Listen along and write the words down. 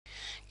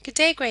Good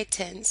day, grade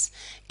 10s.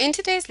 In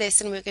today's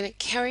lesson, we're going to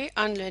carry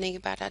on learning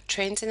about our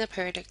trends in the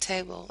periodic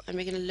table, and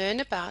we're going to learn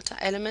about our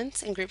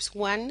elements in groups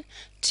 1,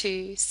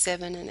 2,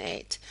 7, and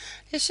 8.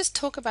 Let's just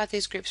talk about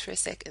these groups for a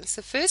second.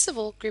 So first of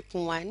all, group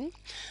 1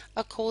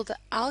 are called the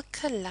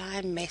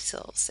alkali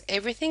metals.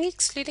 Everything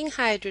excluding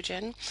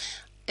hydrogen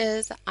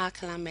is the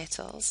alkali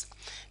metals.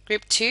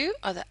 Group 2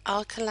 are the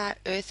alkali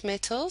earth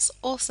metals,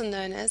 also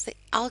known as the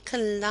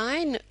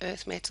alkaline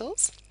earth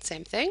metals.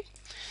 Same thing.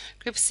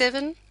 Group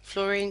 7,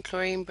 fluorine,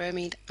 chlorine,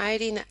 bromine,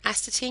 iodine, and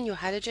astatine, your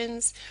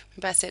halogens.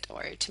 Remember I said don't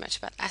worry too much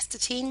about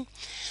astatine.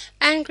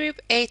 And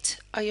group 8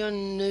 are your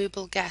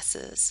noble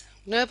gases.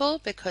 Noble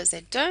because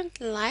they don't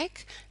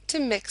like to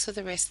mix with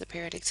the rest of the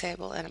periodic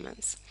table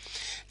elements.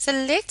 So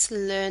let's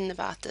learn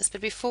about this,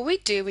 but before we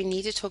do, we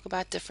need to talk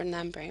about different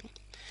numbering.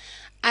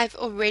 I've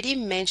already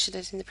mentioned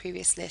it in the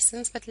previous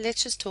lessons, but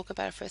let's just talk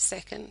about it for a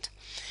second.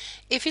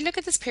 If you look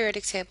at this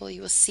periodic table,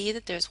 you will see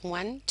that there's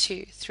 1,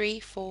 2, 3,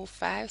 4,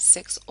 5,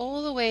 6,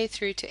 all the way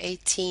through to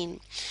 18.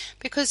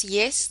 Because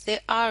yes, there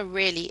are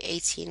really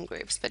 18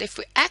 groups, but if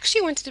we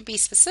actually wanted to be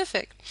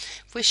specific,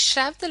 if we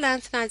shove the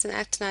lanthanides and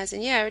actinides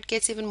in here, it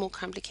gets even more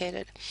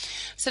complicated.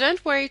 So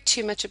don't worry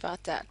too much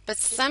about that. But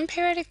some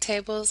periodic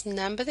tables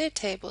number their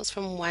tables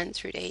from 1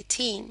 through to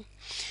 18.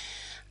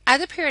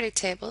 Other periodic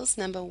tables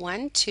number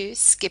 1, 2,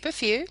 skip a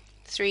few,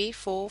 3,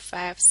 4,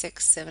 5,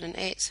 6, 7, and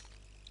 8.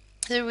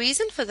 The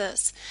reason for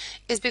this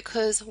is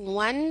because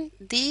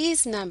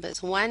these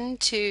numbers 1,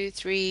 2,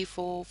 3,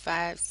 4,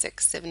 5,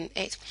 6, 7,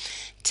 8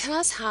 tell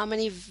us how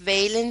many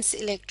valence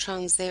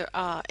electrons there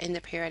are in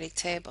the periodic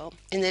table,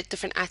 in the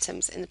different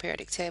atoms in the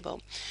periodic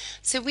table.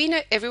 So we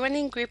know everyone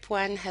in group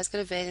 1 has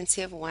got a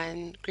valency of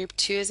 1, group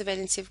 2 has a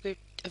valency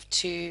of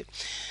 2,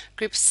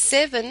 group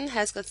 7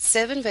 has got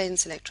 7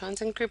 valence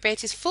electrons, and group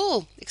 8 is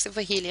full except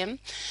for helium.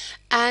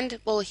 And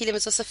well, helium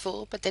is also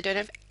full, but they don't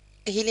have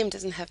helium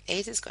doesn't have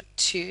 8, it's got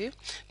 2,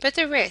 but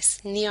the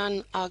rest,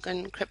 neon,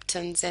 argon,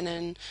 krypton,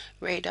 xenon,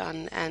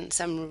 radon, and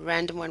some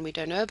random one we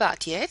don't know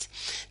about yet,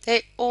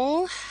 they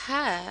all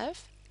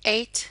have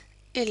 8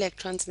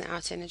 electrons in the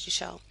outer energy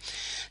shell.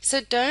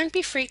 So don't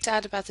be freaked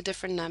out about the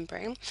different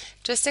numbering,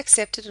 just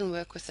accept it and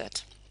work with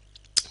it.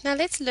 Now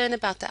let's learn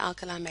about the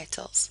alkali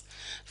metals.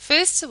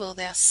 First of all,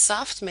 they are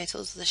soft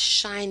metals with a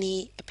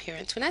shiny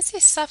appearance. When I say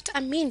soft,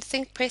 I mean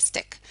think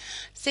Prestic,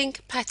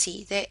 think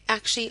putty. They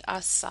actually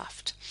are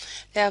soft.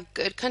 They are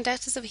good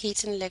conductors of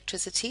heat and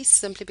electricity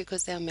simply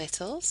because they are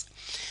metals.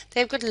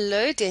 They've got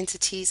low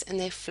densities and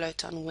they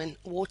float on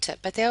water,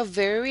 but they are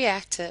very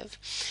reactive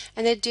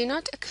and they do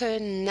not occur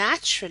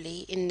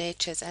naturally in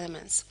nature's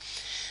elements.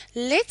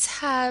 Let's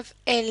have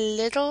a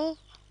little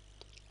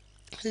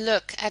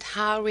look at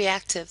how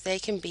reactive they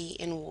can be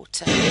in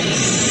water.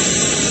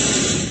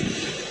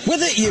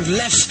 Whether you've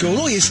left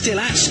school or you're still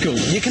at school,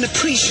 you can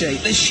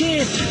appreciate the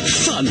sheer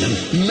fun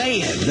and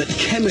mayhem that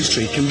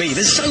chemistry can be.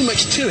 There's so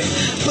much to it.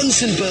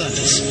 Bunsen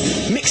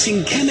burners,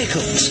 mixing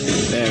chemicals.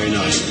 Very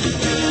nice.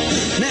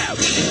 Now,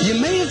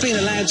 you may have been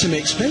allowed to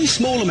mix very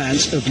small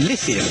amounts of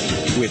lithium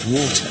with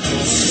water.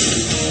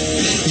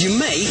 You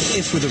may,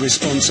 if with a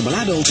responsible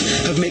adult,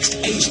 have mixed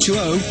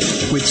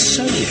H2O with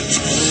sodium.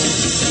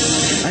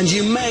 And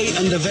you may,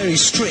 under very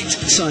strict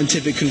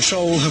scientific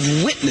control,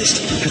 have witnessed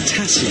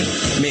potassium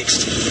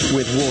mixed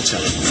with water.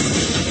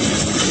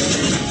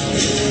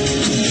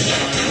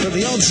 But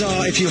the odds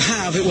are, if you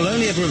have, it will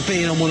only ever have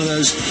been on one of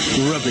those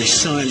rubbish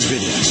science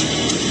videos.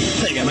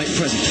 There you go, mate,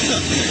 present.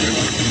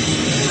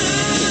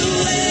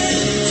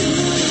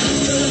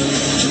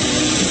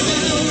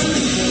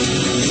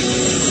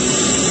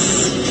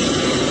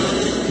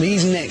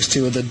 These next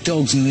two are the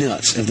dog's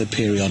nuts of the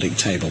periodic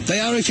table. They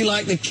are, if you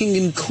like, the king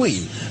and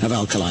queen of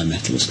alkali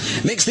metals.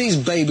 Mix these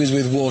babies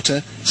with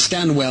water,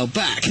 stand well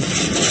back,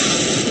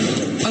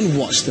 and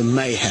watch the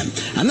mayhem.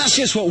 And that's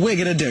just what we're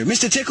going to do.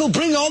 Mr. Tickle,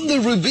 bring on the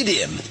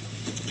rubidium.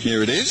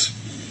 Here it is.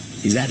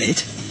 Is that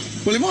it?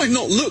 Well, it might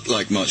not look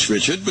like much,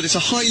 Richard, but it's a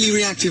highly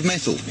reactive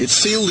metal. It's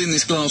sealed in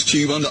this glass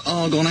tube under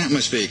argon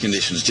atmosphere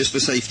conditions, just for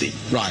safety.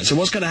 Right, so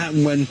what's going to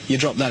happen when you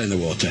drop that in the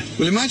water?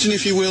 Well, imagine,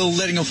 if you will,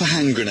 letting off a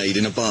hand grenade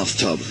in a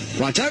bathtub.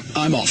 Righto,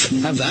 I'm off.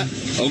 Have that.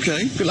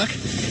 Okay. Good luck.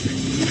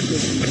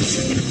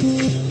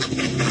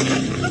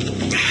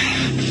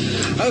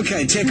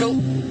 Okay, Tickle.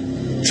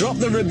 Drop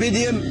the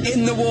rubidium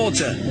in the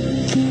water.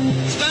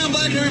 Stand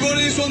back,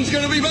 everybody. This one's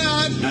going to be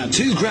bad. Now,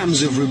 2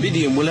 grams of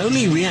rubidium will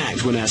only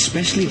react when our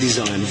specially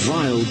designed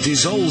vial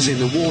dissolves in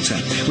the water,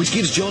 which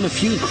gives John a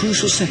few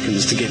crucial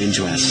seconds to get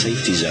into our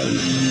safety zone.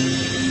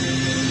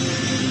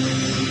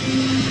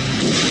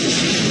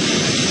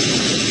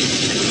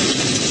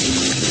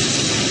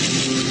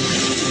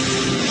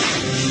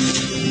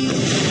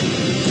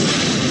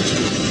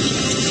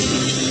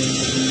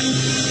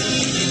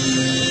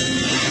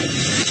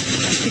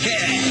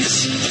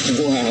 Yes!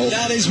 Wow.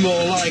 That is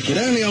more like like it.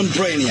 Only on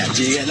Brainiac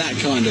do you get that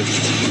kind of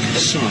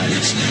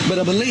science. But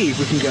I believe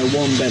we can go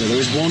one better. There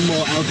is one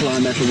more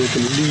alkali metal we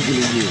can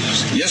legally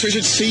use. Yes,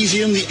 Richard,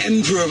 cesium, the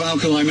emperor of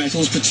alkali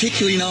metals,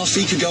 particularly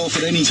nasty, could go off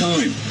at any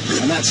time.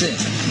 And that's it.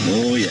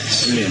 Oh,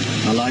 yes. Brilliant.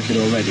 I like it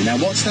already. Now,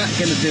 what's that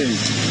going to do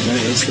when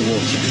it hits the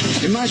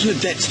water? Imagine a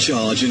depth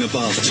charge in a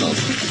bathtub.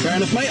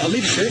 Fair enough, mate. I'll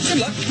leave you to it. Good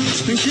luck.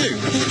 Thank you.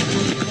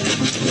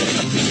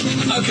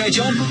 OK,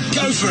 John,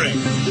 go for it.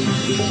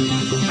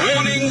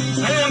 Warning,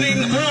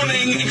 warning,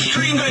 warning,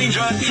 extreme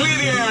danger, clear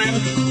the area.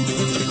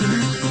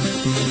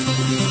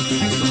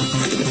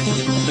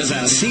 As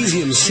our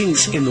cesium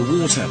sinks in the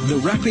water, the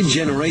rapid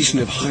generation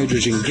of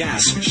hydrogen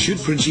gas should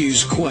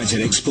produce quite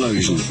an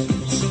explosion.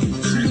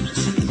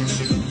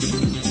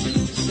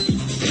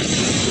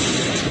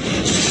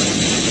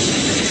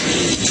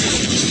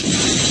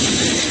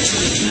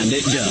 And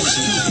it does.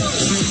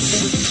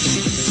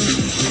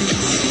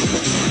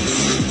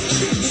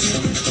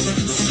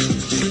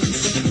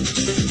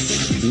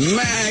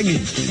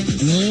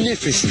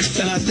 Magnificent.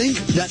 And I think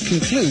that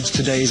concludes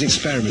today's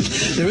experiment.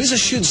 There is, I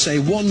should say,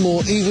 one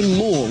more, even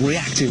more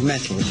reactive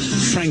metal,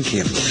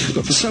 francium.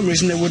 But for some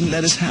reason they wouldn't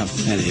let us have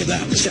any of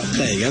that. So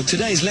there you go.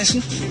 Today's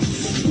lesson.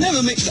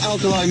 Never mixed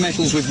alkali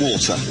metals with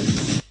water.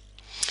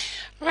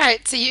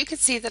 Right, so you can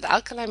see that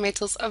alkali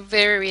metals are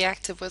very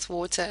reactive with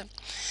water.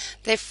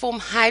 They form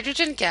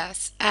hydrogen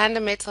gas and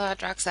a metal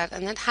hydroxide,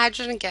 and that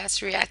hydrogen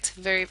gas reacts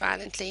very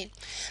violently.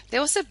 They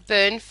also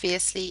burn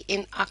fiercely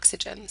in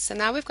oxygen. So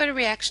now we've got a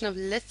reaction of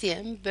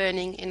lithium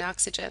burning in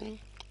oxygen.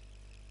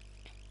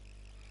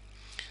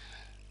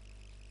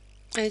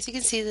 And as you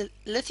can see, the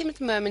lithium at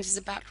the moment is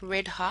about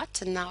red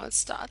hot, and now it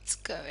starts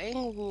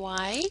going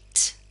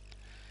white.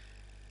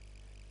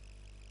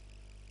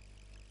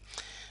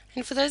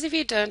 And for those of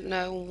you who don't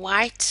know,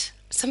 white,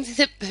 something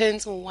that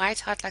burns white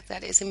hot like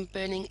that is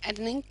burning at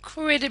an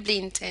incredibly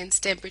intense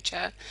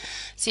temperature.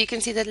 So you can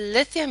see that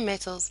lithium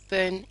metals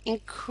burn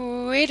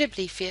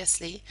incredibly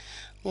fiercely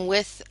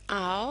with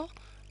our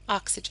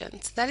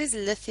oxygen. So that is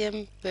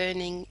lithium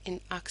burning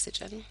in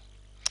oxygen.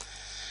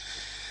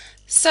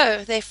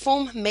 So they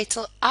form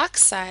metal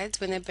oxides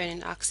when they burn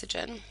in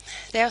oxygen.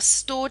 They are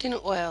stored in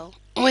oil.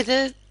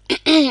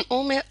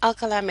 All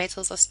alkali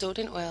metals are stored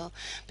in oil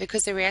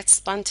because they react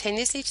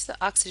spontaneously to the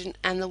oxygen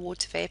and the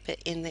water vapor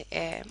in the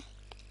air.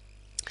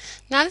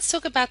 Now let's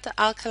talk about the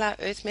alkali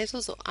earth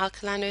metals or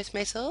alkaline earth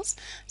metals.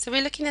 So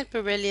we're looking at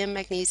beryllium,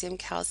 magnesium,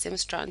 calcium,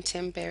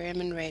 strontium,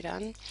 barium, and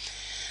radon.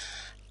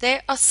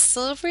 They are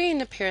silvery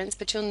in appearance,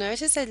 but you'll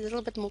notice they're a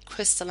little bit more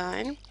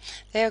crystalline.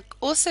 They are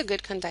also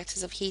good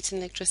conductors of heat and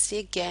electricity,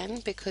 again,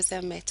 because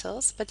they're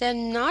metals, but they're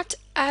not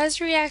as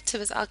reactive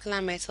as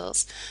alkali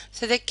metals,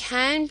 so they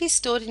can be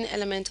stored in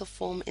elemental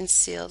form in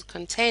sealed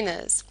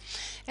containers.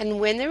 And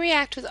when they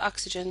react with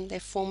oxygen, they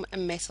form a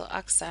metal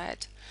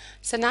oxide.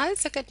 So now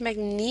let's look at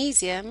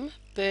magnesium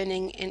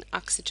burning in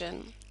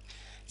oxygen.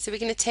 So we're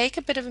going to take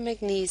a bit of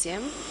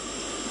magnesium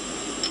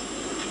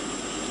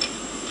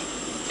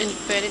and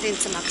burn it in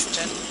some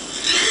oxygen.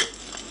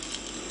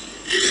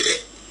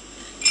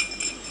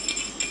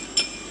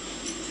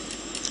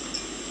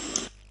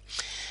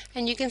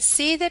 And you can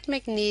see that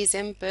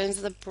magnesium burns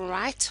with a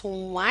bright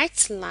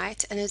white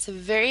light and is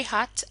very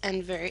hot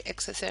and very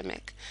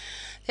exothermic.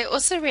 They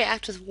also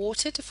react with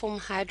water to form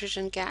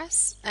hydrogen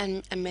gas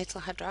and a metal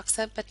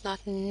hydroxide, but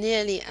not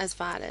nearly as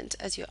violent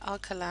as your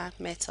alkali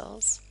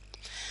metals.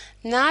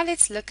 Now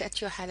let's look at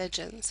your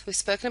halogens. We've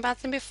spoken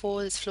about them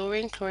before. There's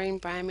fluorine, chlorine,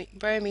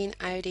 bromine,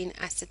 iodine,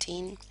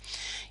 acetine.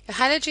 Your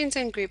halogens are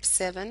in group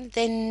 7.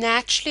 They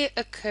naturally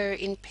occur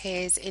in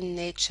pairs in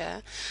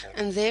nature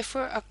and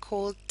therefore are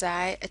called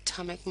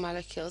diatomic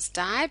molecules.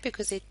 Di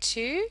because they're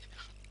two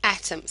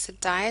atoms, so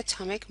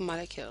diatomic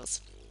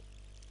molecules.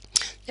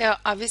 They are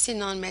obviously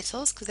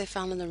non-metals because they're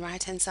found on the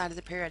right-hand side of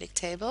the periodic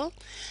table.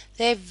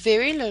 They have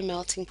very low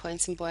melting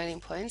points and boiling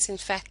points. In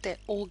fact, they're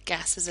all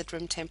gases at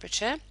room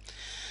temperature.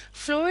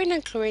 Fluorine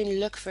and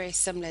chlorine look very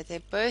similar. They're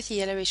both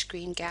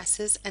yellowish-green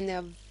gases and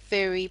they're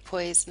very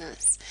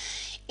poisonous.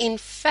 In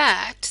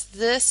fact,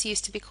 this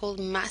used to be called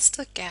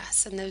mustard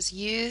gas and it was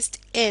used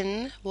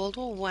in World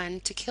War I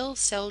to kill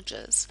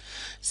soldiers.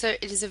 So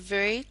it is a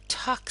very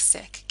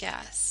toxic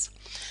gas.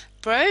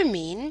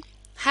 Bromine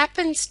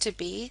happens to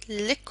be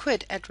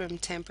liquid at room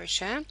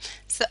temperature.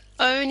 It's the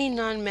only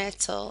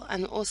non-metal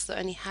and also the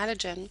only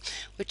halogen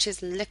which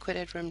is liquid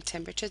at room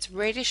temperature. It's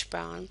reddish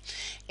brown.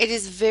 It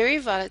is very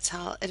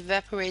volatile. It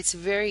evaporates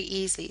very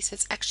easily. So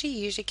it's actually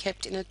usually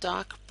kept in a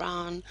dark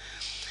brown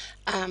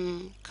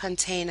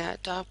container,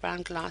 dark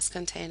brown glass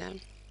container.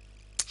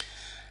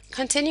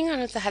 Continuing on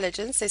with the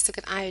halogens, let's look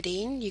at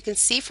iodine. You can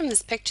see from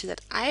this picture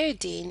that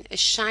iodine is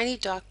shiny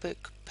dark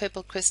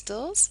purple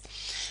crystals.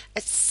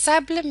 It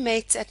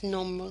sublimates at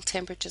normal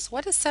temperatures.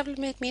 What does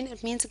sublimate mean?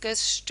 It means it goes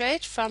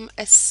straight from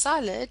a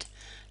solid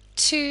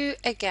to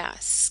a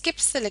gas,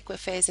 skips the liquid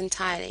phase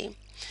entirely.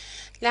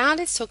 Now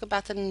let's talk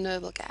about the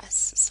noble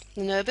gases.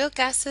 The noble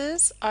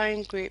gases are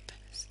in group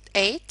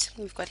 8.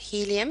 We've got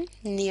helium,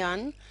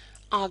 neon,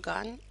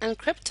 argon, and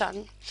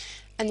krypton,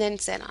 and then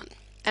xenon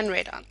and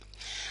radon.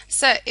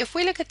 So if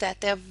we look at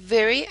that, they're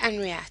very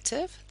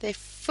unreactive. They're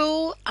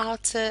full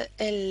outer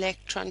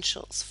electron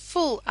shells.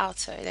 Full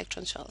outer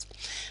electron shells.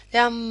 They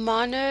are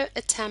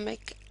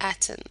monoatomic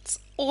atoms.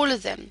 All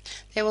of them.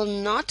 They will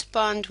not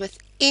bond with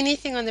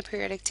anything on the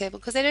periodic table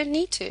because they don't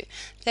need to.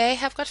 They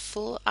have got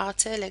full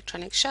outer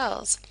electronic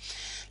shells.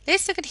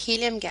 Let's look at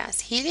helium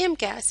gas. Helium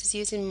gas is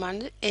used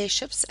in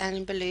airships and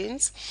in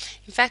balloons.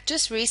 In fact,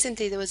 just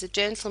recently there was a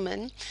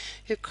gentleman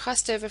who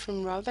crossed over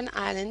from Robben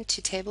Island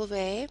to Table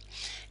Bay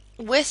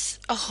with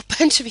a whole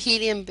bunch of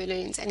helium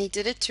balloons, and he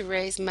did it to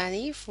raise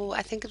money for,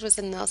 I think it was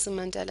the Nelson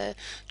Mandela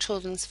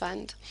Children's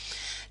Fund.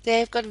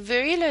 They've got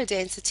very low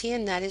density,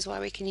 and that is why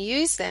we can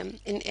use them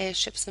in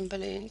airships and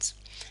balloons.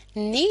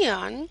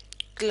 Neon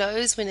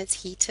glows when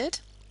it's heated.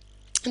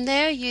 And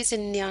they are used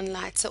in neon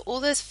lights. So all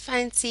those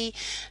fancy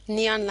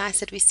neon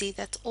lights that we see,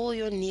 that's all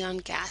your neon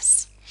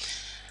gas.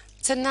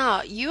 So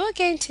now you are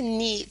going to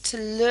need to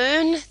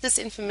learn this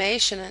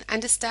information and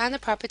understand the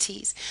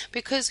properties,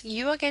 because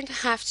you are going to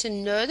have to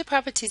know the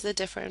properties of the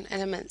different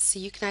elements so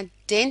you can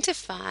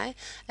identify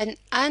an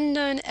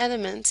unknown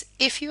element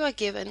if you are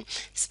given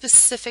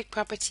specific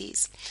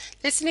properties.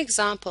 Let's an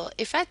example.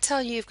 If I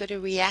tell you you've got a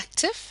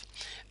reactive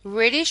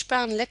reddish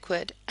brown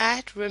liquid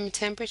at room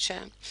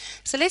temperature.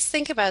 So let's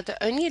think about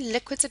the only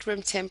liquids at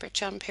room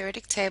temperature on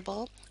periodic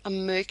table are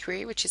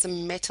mercury, which is a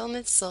metal and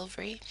it's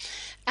silvery,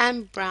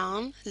 and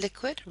brown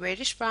liquid,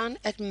 reddish brown.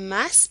 It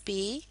must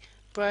be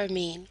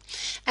bromine.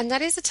 And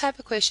that is the type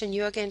of question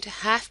you are going to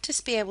have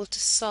to be able to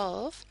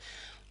solve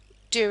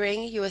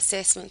during your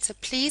assessment. So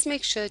please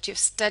make sure that you've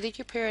studied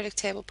your periodic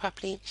table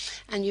properly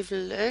and you've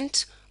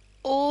learnt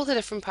all the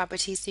different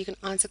properties so you can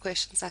answer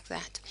questions like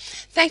that.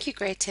 Thank you,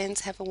 grade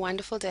 10s. Have a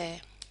wonderful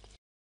day.